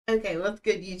Okay, what's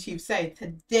good, YouTube? So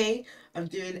today I'm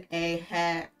doing a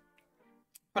hair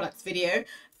products video.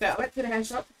 So I went to the hair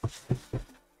shop.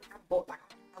 I bought like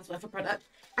 £1 worth of product.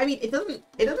 I mean, it doesn't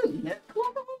look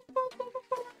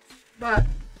but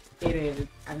it is.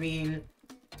 I mean,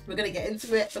 we're gonna get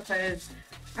into it because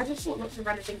I just bought lots of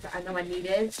random things that I know I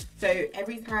needed. So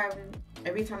every time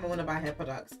I want to buy hair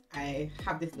products, I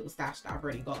have this little stash that I've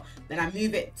already got. Then I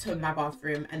move it to my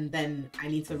bathroom, and then I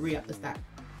need to re-up the stash.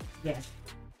 Yeah.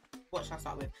 What should I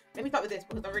start with? Let me start with this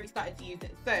because I've already started to use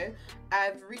it. So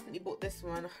I've recently bought this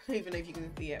one. I don't even know if you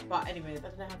can see it, but anyways, I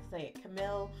don't know how to say it.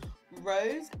 Camille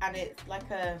Rose, and it's like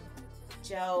a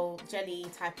jelly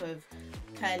type of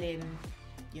curling,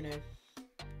 you know,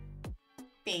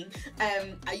 thing.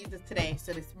 I use this today,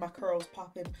 so this my curls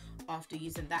popping after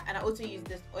using that. And I also use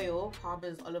this oil,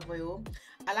 Palmer's olive oil.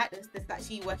 I like this. This is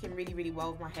actually working really, really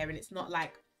well with my hair, and it's not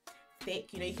like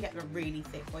thick. You know, you can get the really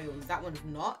thick oils. That one's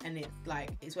not, and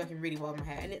it's working really well on my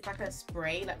hair. And it's like a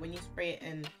spray, like when you spray it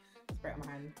and spray it on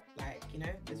my hand, like, you know,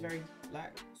 it's very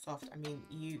like soft. I mean,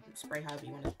 you spray however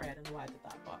you want to spray. I don't know why I did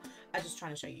that, but I'm just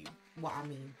trying to show you what I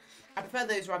mean. I prefer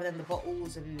those rather than the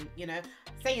bottles. And you know,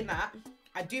 saying that,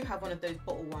 I do have one of those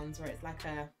bottle ones where it's like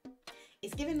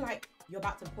it's giving like you're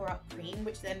about to pour out cream,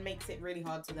 which then makes it really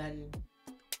hard to then,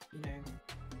 you know,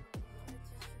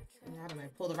 I don't know,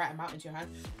 pour the right amount into your hand.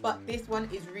 But this one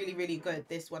is really, really good.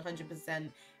 This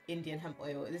 100% Indian hemp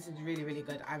oil. This is really, really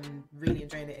good. I'm really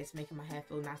enjoying it. It's making my hair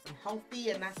feel nice and healthy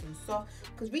and nice and soft.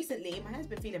 Because recently my hair's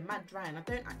been feeling mad dry, and I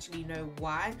don't actually know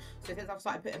why. So since I've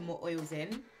started putting more oils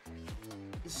in,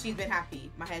 she's been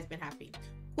happy. My hair's been happy.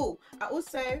 Cool. I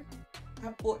also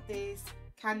have bought this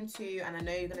Cantu, and I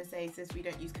know you're gonna say, sis, we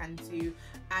don't use Cantu.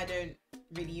 I don't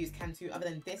really use Cantu other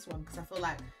than this one, because I feel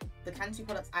like the Cantu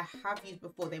products I have used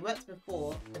before, they worked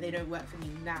before, but they don't work for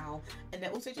me now. And they're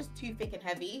also just too thick and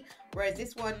heavy, whereas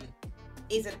this one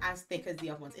isn't as thick as the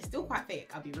other ones. It's still quite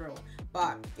thick, I'll be real,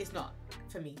 but it's not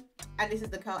for me. And this is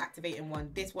the curl activating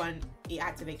one. This one, it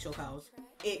activates your curls.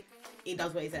 It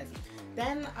does what it says.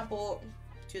 Then I bought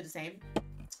two of the same.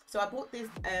 So I bought this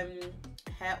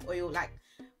hair oil, like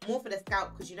more for the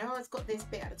scalp, because you know how it's got this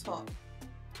bit at the top.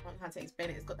 I don't know how to explain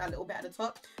it. It's got that little bit at the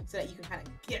top so that you can kind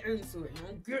of get into it, you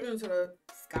know, get into the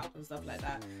scalp and stuff like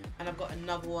that. And I've got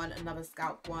another one, another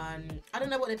scalp one. I don't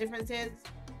know what the difference is.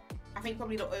 I think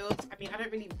probably the oils. I mean, I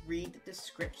don't really read the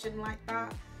description like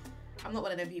that. I'm not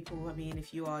one of them people. I mean,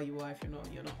 if you are, you are. If you're not,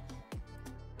 you're not.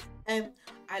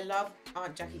 I love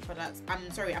Aunt Jackie products.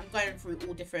 I'm sorry, I'm going through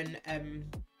all different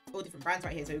brands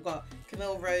right here. So we've got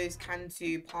Camille Rose,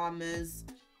 Cantu, Palmer's,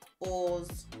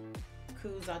 Oars,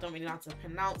 I don't really know how to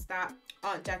pronounce that.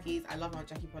 Aunt Jackie's. I love Aunt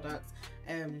Jackie products.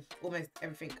 Almost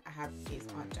everything I have is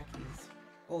Aunt Jackie's,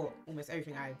 or almost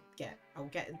everything I get, I'll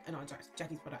get an Aunt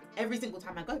Jackie's product every single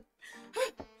time I go.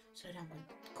 Slow down, man.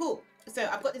 Cool. So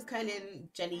I've got this curling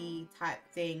jelly type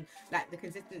thing. Like the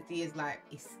consistency is like,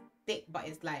 it's thick, but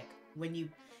it's like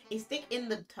it's thick in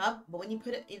the tub, but when you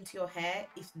put it into your hair,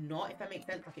 it's not. If that makes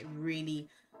sense, like it really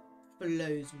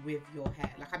flows with your hair.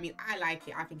 Like, I mean, I like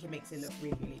it. I think it makes it look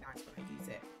really, really nice when I use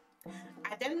it.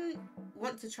 I then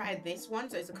want to try this one.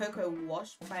 So it's a cocoa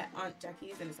wash by Aunt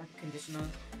Jackie's, and it's like a conditioner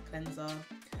cleanser.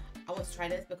 I want to try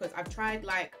this because I've tried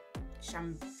like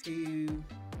shampoo,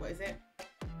 what is it,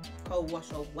 cold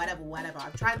wash or whatever.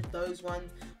 I've tried those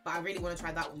ones, but I really want to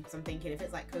try that one because I'm thinking if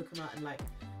it's like coconut, and like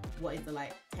what is the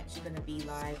like texture gonna be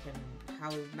like, and how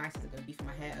nice is it gonna be for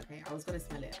my hair. Okay, I was gonna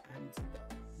smell it, and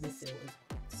this still is,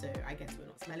 so I guess we're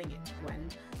not smelling it when.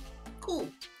 Cool.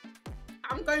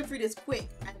 I'm going through this quick,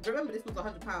 and remember this was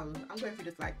 £100. I'm going through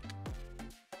this like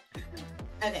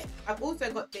okay. I've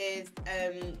also got this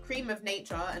Cream of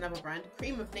Nature, another brand,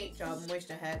 Cream of Nature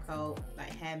moisture hair curl,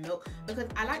 like hair milk, because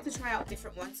I like to try out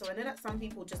different ones. So I know that some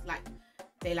people just like,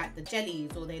 they like the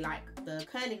jellies, or they like the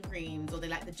curling creams, or they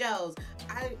like the gels.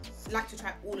 I like to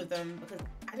try all of them because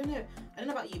I don't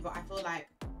know about you, but I feel like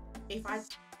if I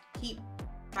keep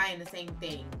buying the same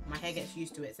thing, my hair gets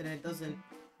used to it, so then it doesn't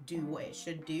do what it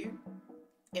should do,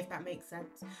 if that makes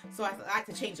sense. So I like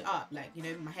to change it up, like, you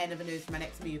know, my hair never knows my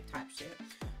next move type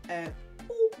shit.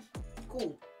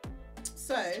 Cool.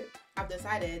 So I've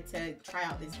decided to try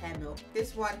out this hair milk.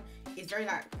 This one is very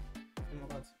like, oh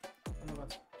my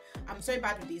god, I'm so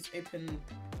bad with these open.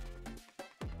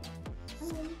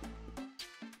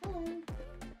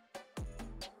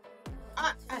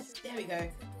 There we go.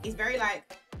 It's very like,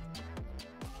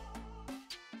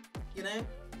 you know,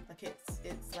 like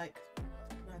it's like, I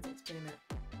don't know how to explain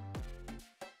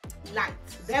it. Light.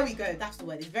 There we go. That's the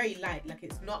word. It's very light. Like,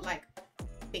 it's not like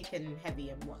thick and heavy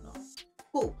and whatnot.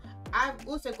 Cool. I've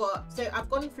also got, so I've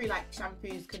gone through like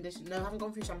shampoos, conditioner. No, I haven't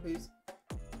gone through shampoos.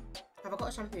 Have I got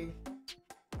a shampoo?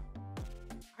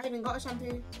 I even got a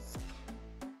shampoo.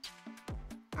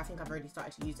 I think I've already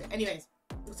started to use it. Anyways,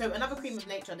 so another cream of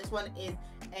nature. This one is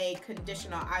a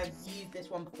conditioner. I've used this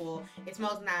one before. It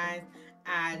smells nice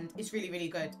and it's really, really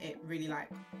good. It really like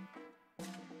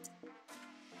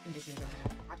conditions your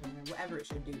hair. I don't know, whatever it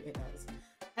should do, it does.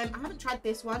 I haven't tried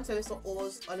this one, so it's the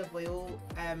Oz olive oil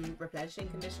replenishing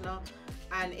conditioner,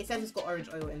 and it says it's got orange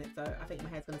oil in it, so I think my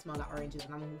hair's gonna smell like oranges,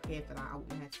 and I'm all here for that. I want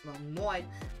my hair to smell moist.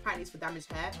 Apparently it's for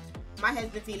damaged hair. My hair's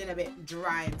been feeling a bit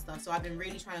dry and stuff, so I've been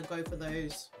really trying to go for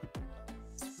those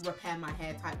repair my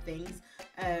hair type things.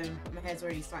 My hair's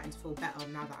already starting to feel better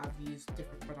now that I've used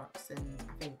different products, and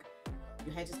I think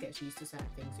your hair just gets used to certain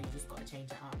things, so you just got to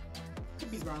change it up.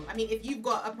 Could be wrong. I mean, if you've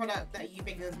got a product that you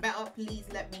think is better, please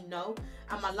let me know.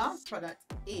 And my last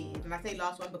product is, and I say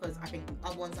last one because I think the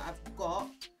other ones that I've got,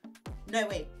 no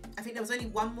wait, I think there was only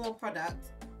one more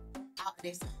product out of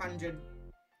this £100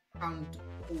 or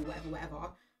whatever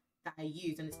that I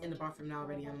used, and it's in the bathroom now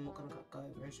already, and I'm not gonna go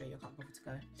over and show you. I can't bother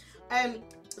to go.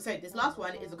 So this last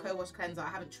one is a co-wash cleanser. I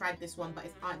haven't tried this one, but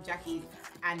it's Aunt Jackie's,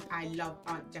 and I love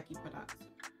Aunt Jackie products.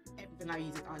 Everything I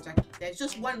use is Aunt Jackie. There's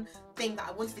just one thing that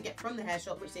I wanted to get from the hair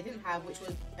shop which they didn't have, which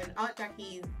was an Aunt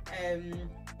Jackie's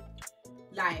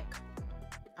like,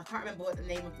 I can't remember what the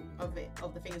name of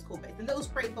the thing is called, but it's a little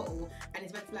spray bottle, and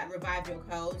it's meant to like revive your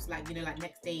curls, like, you know, like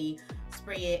next day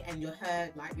spray it and your hair,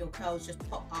 like your curls just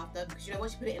pop after, because you know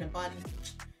once you put it in a bun,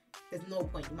 there's no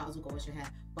point, you might as well go wash your hair.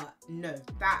 But no,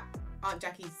 that Aunt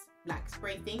Jackie's like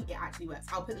spray thing, it actually works.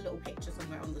 I'll put a little picture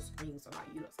somewhere on the screen so like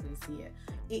you lot can see it.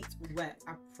 It works,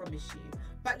 I promise you.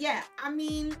 But yeah, I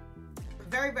mean,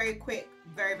 very, very quick,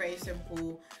 very, very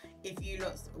simple. If you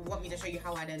lot want me to show you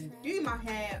how I then do my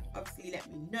hair, obviously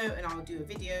let me know and I'll do a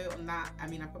video on that. I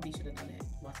mean, I probably should have done it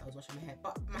whilst I was washing my hair,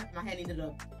 but my hair needed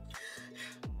a,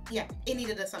 yeah, it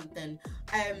needed a something.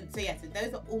 So yeah, so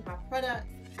those are all my products.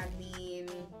 I mean,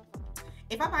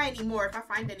 if I buy any more, if I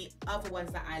find any other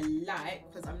ones that I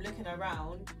like, because I'm looking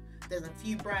around, there's a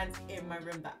few brands in my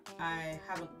room that I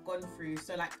haven't gone through.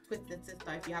 So like Twisted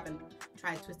Sista, if you haven't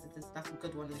tried Twisted Sista, that's a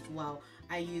good one as well.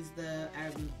 I use the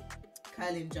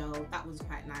curling gel, that was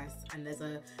quite nice. And there's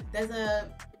a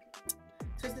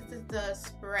Twisted Sista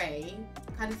spray,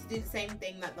 kind of to do the same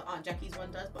thing that the Aunt Jackie's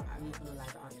one does, but I'm not gonna lie,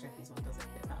 the Aunt Jackie's one does it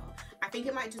a bit better. I think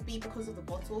it might just be because of the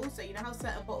bottle. So you know how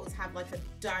certain bottles have like a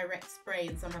direct spray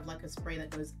and some have like a spray that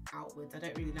goes outwards. I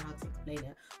don't really know how to explain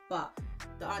it, but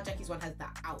the Aunt Jackie's one has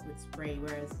that outward spray,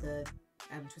 whereas the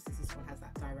Twisted Sister one has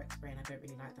that direct spray, and I don't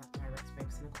really like that direct spray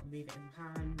because then I've got to move it in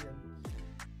hand,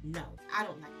 and no, I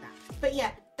don't like that. But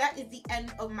yeah, that is the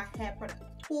end of my hair product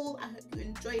haul. I hope you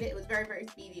enjoyed it. It was very, very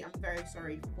speedy. I'm very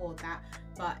sorry for that,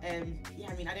 but yeah,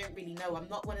 I mean, I don't really know. I'm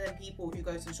not one of them people who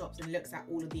goes to shops and looks at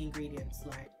all of the ingredients.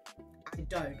 Like, I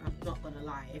don't, I'm not gonna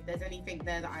lie. If there's anything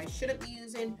there that I shouldn't be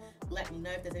using, let me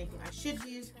know. If there's anything I should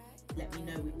use, let me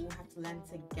know. We all have to learn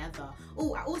together.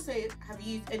 Oh, I also have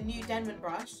used a new Denman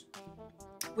brush,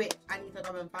 which I need to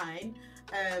go and find.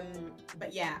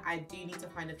 But yeah, I do need to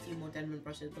find a few more Denman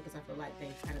brushes because I feel like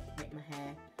they kind of make my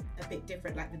hair a bit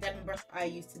different. Like the Denman brush I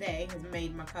use today has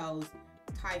made my curls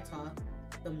tighter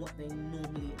than what they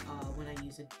normally are when I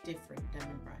use a different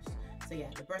Denman brush. So yeah,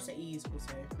 the brush that you use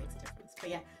also makes a difference. But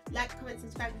yeah, like, comment,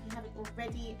 subscribe if you haven't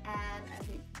already, and I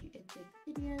hope you enjoyed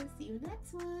the video. See you in the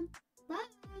next one. Bye.